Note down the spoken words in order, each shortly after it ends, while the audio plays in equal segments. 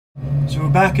So we're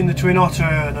back in the Twin Otter,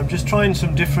 and I'm just trying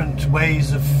some different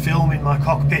ways of filming my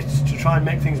cockpit to try and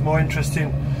make things more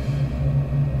interesting.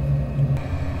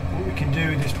 What we can do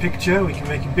with this picture, we can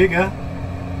make it bigger.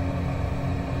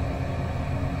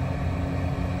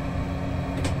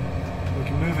 We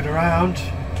can move it around.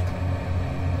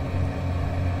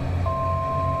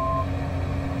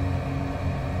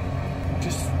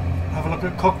 Just have a look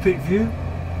at cockpit view.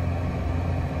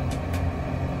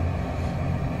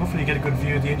 Hopefully you get a good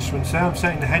view of the instruments there. I'm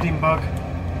setting the heading bug,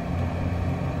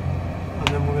 and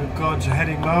then we're going to go into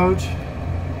heading mode.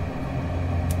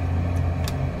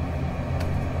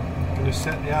 I'm going to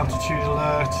set the altitude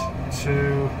alert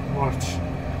to what?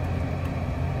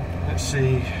 Let's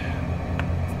see.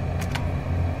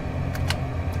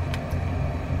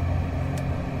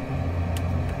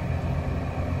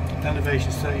 Elevation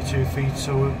is 32 feet,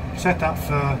 so we'll set that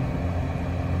for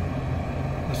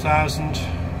 1,000.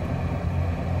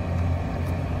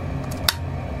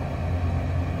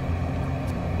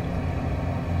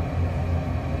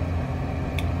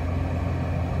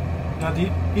 Now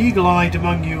the eagle-eyed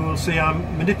among you will see I'm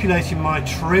manipulating my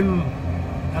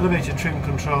elevator trim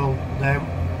control there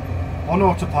on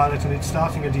autopilot, and it's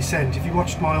starting a descent. If you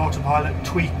watched my autopilot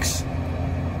tweaks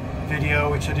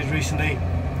video, which I did recently,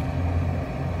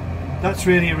 that's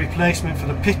really a replacement for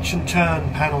the pitch and turn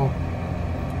panel,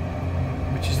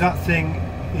 which is that thing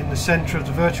in the centre of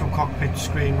the virtual cockpit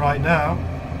screen right now.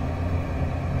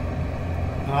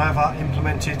 And I have that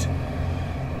implemented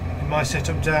in my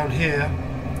setup down here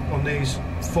on these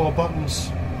 4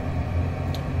 buttons.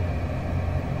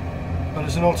 But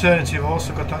as an alternative, I've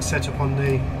also got that set up on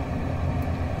the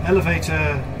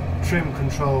elevator trim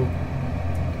control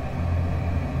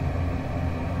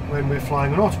when we're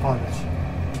flying on autopilot.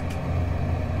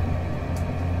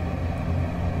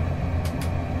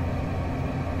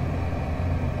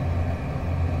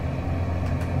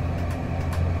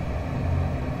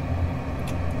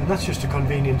 And that's just a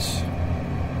convenience.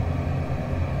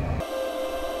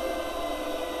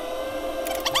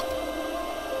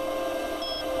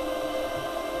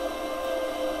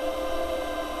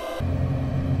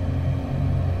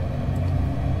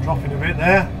 Dropping a bit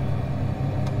there.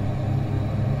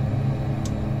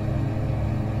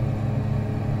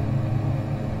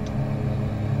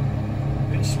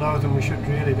 A bit slower than we should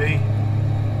really be.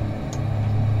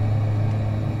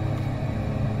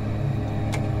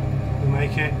 We'll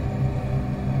make it.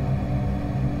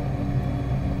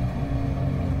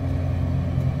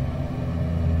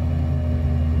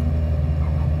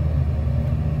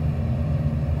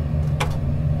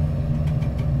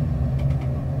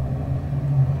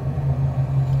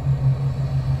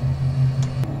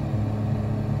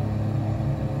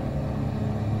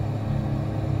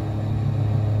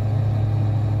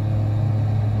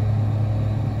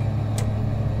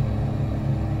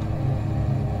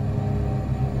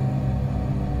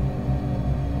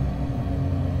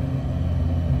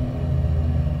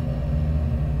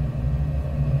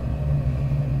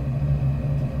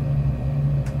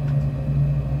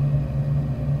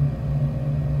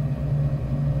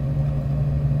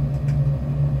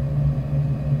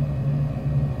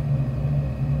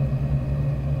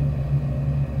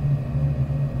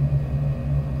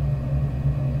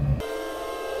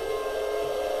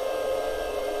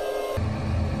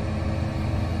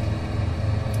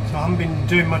 So I haven't been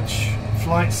doing much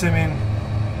flight simming,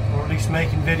 or at least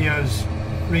making videos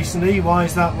recently. Why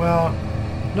is that? Well,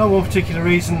 no one particular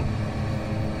reason.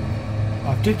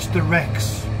 I've ditched the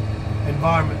Rex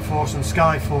Environment Force and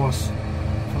Sky Force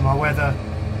for my weather.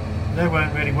 They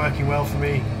weren't really working well for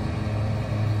me.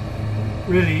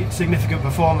 Really significant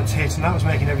performance hit, and that was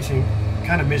making everything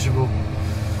kind of miserable.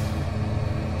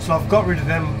 So I've got rid of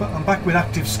them, but I'm back with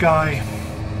Active Sky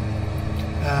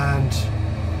and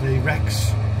the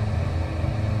Rex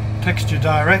Texture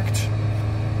Direct,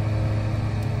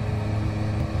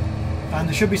 and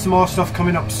there should be some more stuff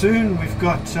coming up soon. We've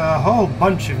got a whole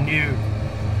bunch of new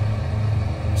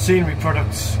scenery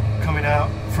products coming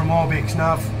out from Orbix.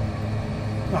 Now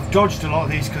I've dodged a lot of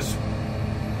these because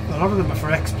a lot of them are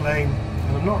for X-Plane,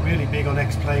 and I'm not really big on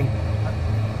X-Plane.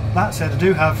 That said, I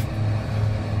do have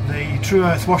the True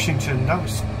Earth Washington. That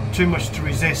was too much to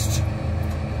resist,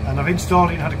 and I've installed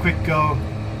it and had a quick go.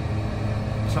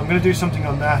 So I'm going to do something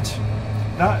on that.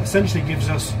 That essentially gives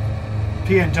us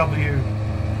PNW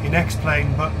in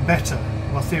X-Plane, but better,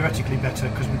 well, theoretically better,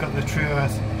 because we've got the True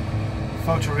Earth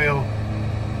Photoreal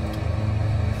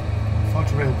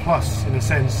Plus, in a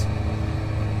sense,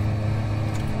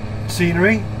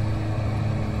 scenery.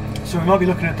 So we might be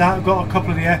looking at that. I've got a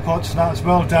couple of the airports for that as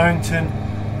well, Darrington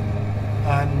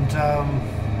and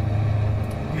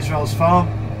Israel's Farm.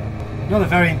 Another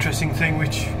very interesting thing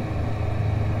which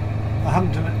I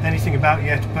haven't done anything about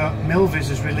yet, but Milviz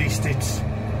has released its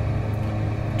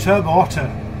Turbo Otter,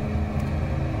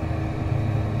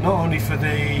 not only for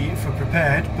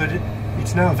prepared, but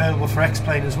it's now available for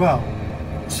X-Plane as well.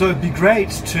 So it'd be great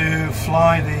to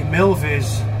fly the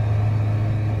Milviz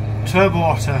Turbo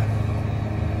Otter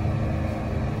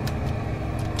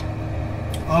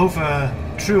over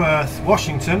True Earth,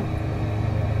 Washington,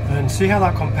 and see how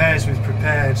that compares with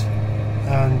prepared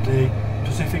and the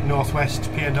Pacific Northwest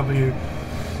PNW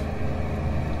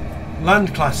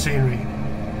land class scenery.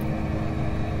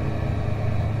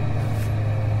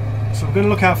 So we're going to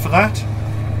look out for that.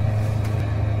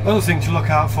 Other thing to look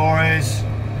out for is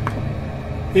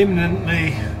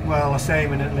imminently, well, I say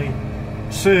imminently,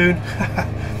 soon,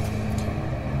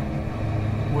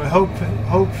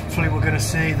 hopefully we're going to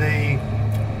see the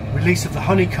release of the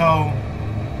Honeycomb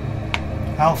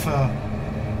Alpha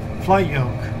flight yoke,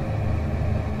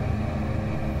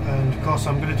 and of course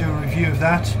I'm going to do a review of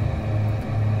that.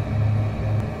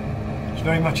 It's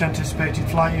very much anticipated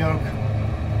flight yoke.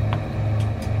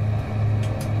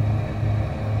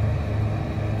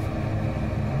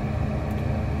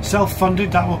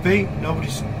 Self-funded that will be,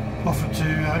 nobody's offered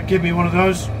to give me one of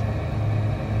those,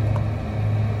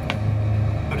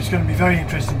 but it's going to be very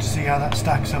interesting to see how that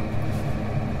stacks up,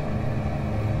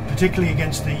 particularly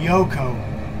against the Yoko.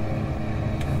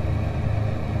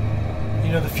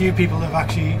 You know, the few people that have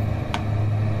actually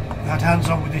had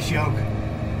hands-on with this yoke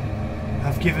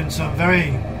have given some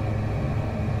very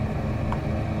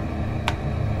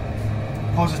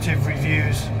positive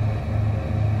reviews.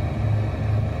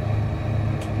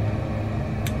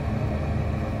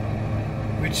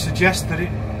 Which suggests that it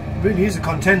really is a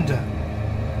contender.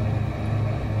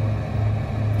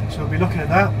 So we'll be looking at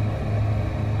that.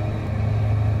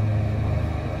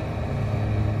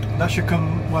 That should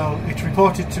come, well, it's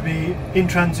reported to be in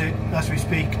transit as we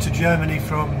speak to Germany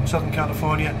from Southern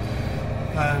California,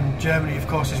 and Germany of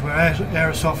course is where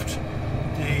Aerosoft,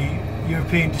 the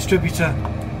European distributor,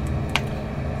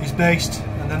 is based,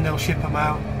 and then they'll ship them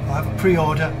out. I'll have a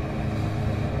pre-order,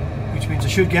 which means I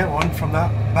should get one from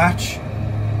that batch.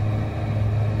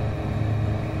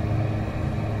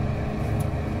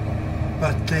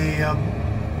 But the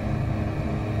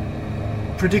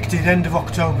predicted end of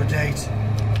October date,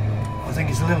 I think,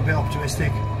 is a little bit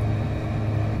optimistic.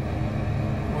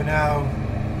 We're now,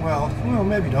 well,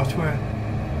 maybe not.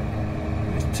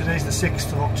 Today's the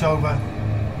 6th of October,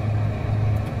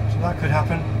 so that could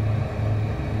happen.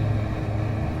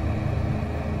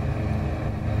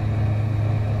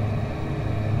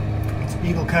 It's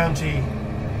Eagle County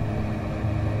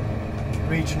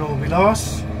Regional below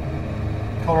us,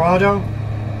 Colorado.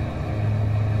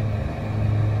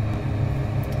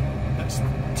 Let's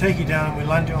take it down and we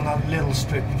land it on that little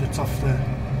strip that's off the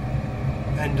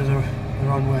end of the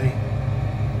runway.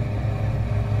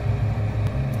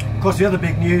 Of course, the other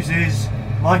big news is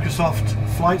Microsoft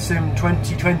Flight Sim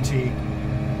 2020,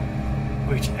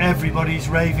 which everybody's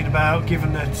raving about,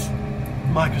 given that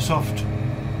Microsoft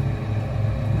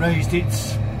raised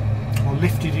its, or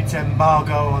lifted its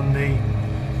embargo on the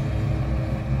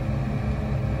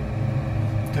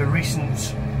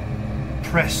recent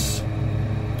press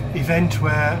event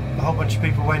where a whole bunch of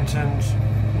people went and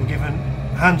were given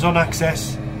hands-on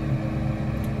access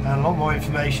and a lot more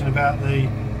information about the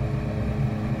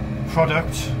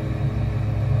product.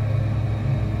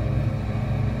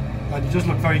 And it does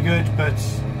look very good, but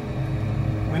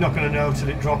we're not going to know till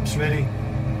it drops, really.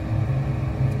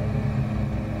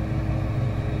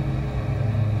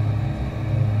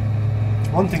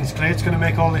 One thing's clear, it's going to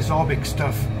make all this Orbix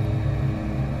stuff,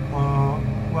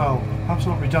 well, perhaps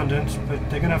not redundant, but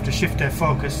they're going to have to shift their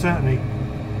focus, certainly.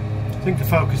 I think the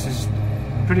focus is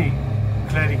pretty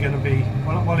clearly going to be,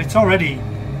 well, it's already,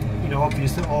 you know,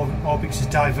 obvious that Orbix is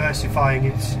diversifying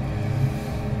its,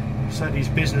 certainly its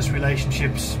business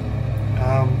relationships. You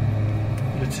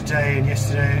know, today and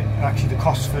yesterday, actually the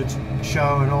Cosford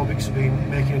show and Orbix have been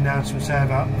making announcements there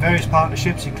about various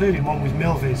partnerships, including one with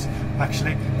Milviz,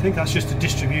 actually. I think that's just a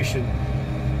distribution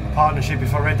partnership,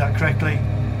 if I read that correctly.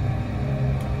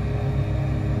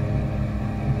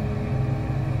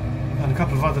 And a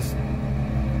couple of other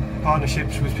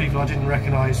partnerships with people I didn't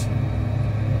recognise.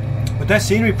 But their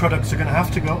scenery products are going to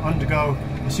have to undergo,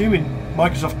 assuming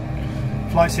Microsoft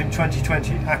Flight Sim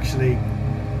 2020 actually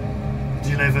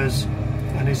delivers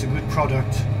and is a good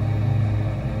product.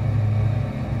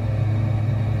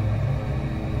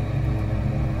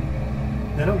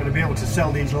 They're not going to be able to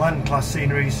sell these land class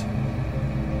sceneries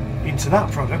into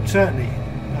that product, certainly.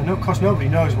 And of course nobody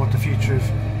knows what the future of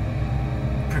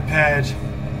prepared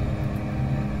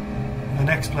and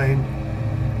X-Plane,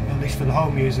 at least for the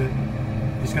home user,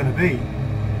 is going to be.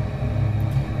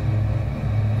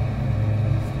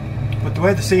 but the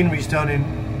way the scenery is done in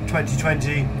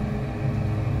 2020,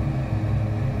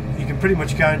 you can pretty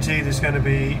much guarantee there's going to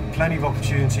be plenty of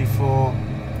opportunity for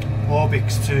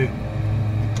Orbix to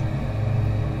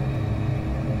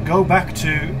go back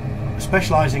to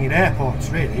specialising in airports,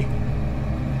 really.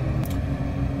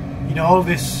 You know, all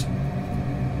this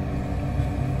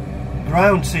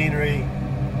ground scenery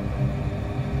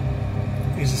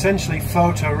is essentially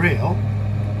photo real.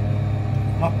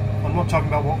 I'm not talking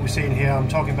about what we're seeing here, I'm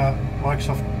talking about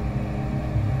Microsoft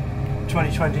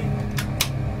 2020.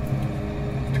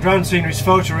 The ground scenery is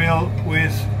photo real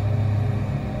with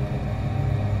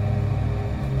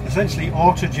essentially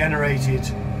auto-generated,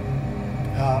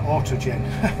 autogen,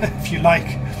 if you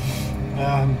like,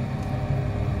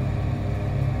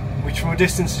 which from a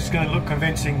distance is going to look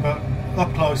convincing, but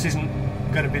up close isn't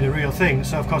going to be the real thing.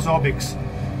 So of course Orbix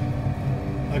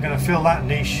are going to fill that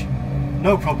niche,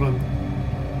 no problem,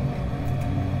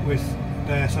 with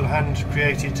their sort of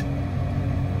hand-created,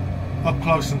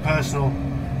 up-close and personal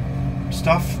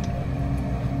stuff.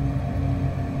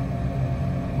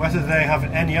 Whether they have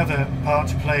any other part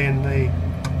to play in the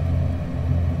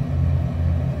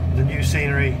new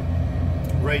scenery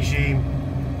regime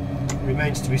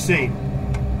remains to be seen.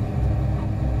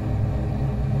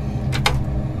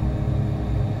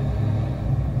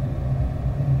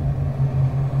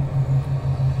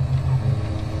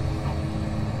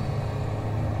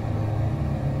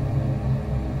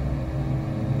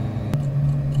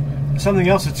 Something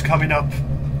else that's coming up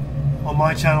on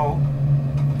my channel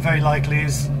very likely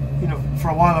is, you know, for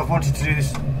a while I've wanted to do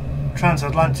this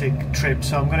transatlantic trip,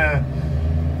 so I'm gonna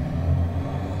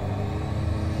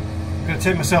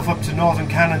take myself up to northern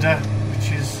Canada,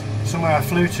 which is somewhere I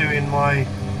flew to in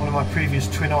one of my previous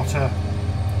Twin Otter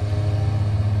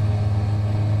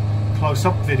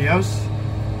close-up videos,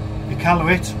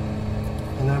 Iqaluit,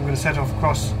 and then I'm going to set off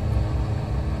across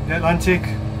the Atlantic.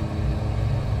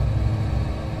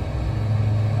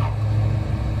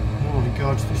 Oh my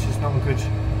god, this is not a good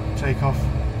takeoff.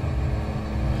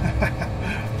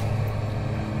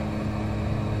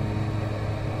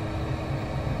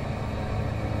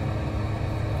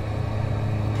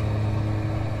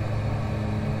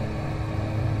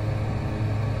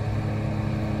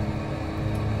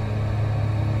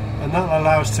 And that'll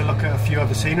allow us to look at a few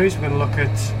other sceneries. We'll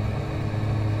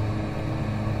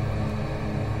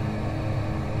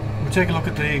take a look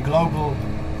at the global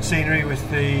scenery with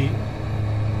the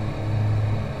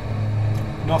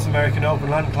North American Open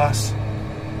Land class,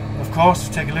 of course.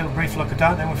 Take a little brief look at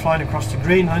that. Then we're flying across to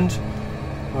Greenland,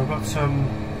 where we've got some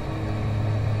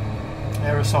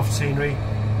Aerosoft scenery.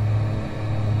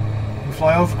 We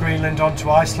fly over Greenland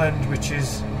onto Iceland, which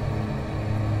is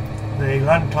the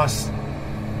land class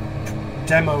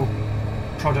demo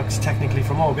products technically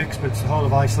from Orbix, but it's the whole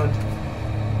of Iceland.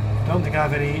 Don't think I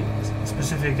have any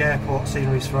specific airport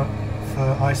sceneries for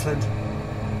Iceland.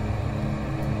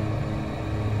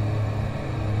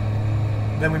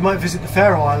 Then we might visit the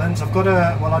Faroe Islands. I've got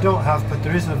well, I don't have, but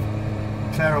there is a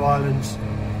Faroe Islands,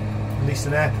 at least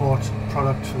an airport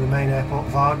product for the main airport,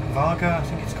 Varga I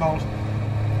think it's called.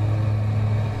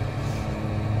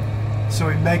 So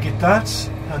we may get that,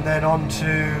 and then on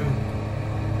to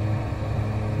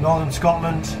northern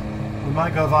Scotland. We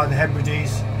might go via the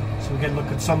Hebrides, so we get a look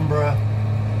at Sombra.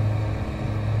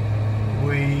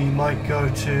 We might go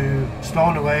to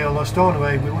Stornoway, although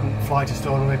Stornoway, we wouldn't fly to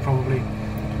Stornoway probably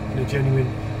in a genuine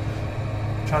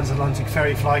transatlantic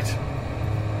ferry flight.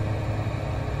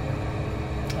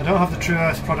 I don't have the True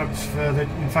Earth products for the,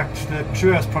 in fact the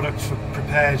True Earth products for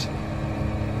prepared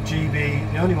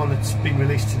GB, the only one that's been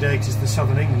released to date is the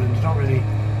Southern England. I don't really,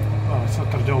 well, it's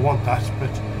not that I don't want that,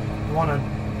 but the one I'd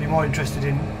be more interested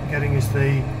in getting is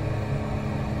the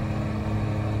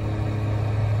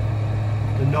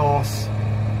North,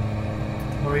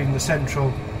 or even the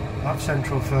Central, perhaps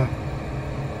Central for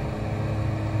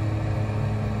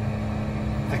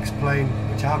X-Plane,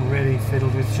 which I haven't really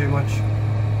fiddled with too much.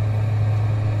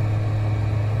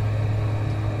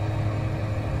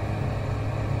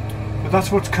 But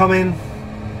that's what's coming,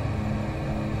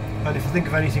 and if I think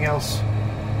of anything else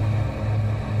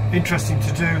interesting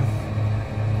to do,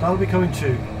 that'll be coming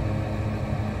too.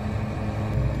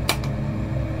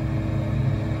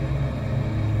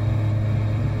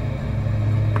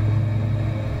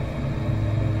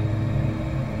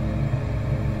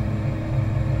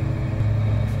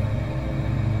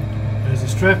 There's a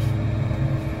strip.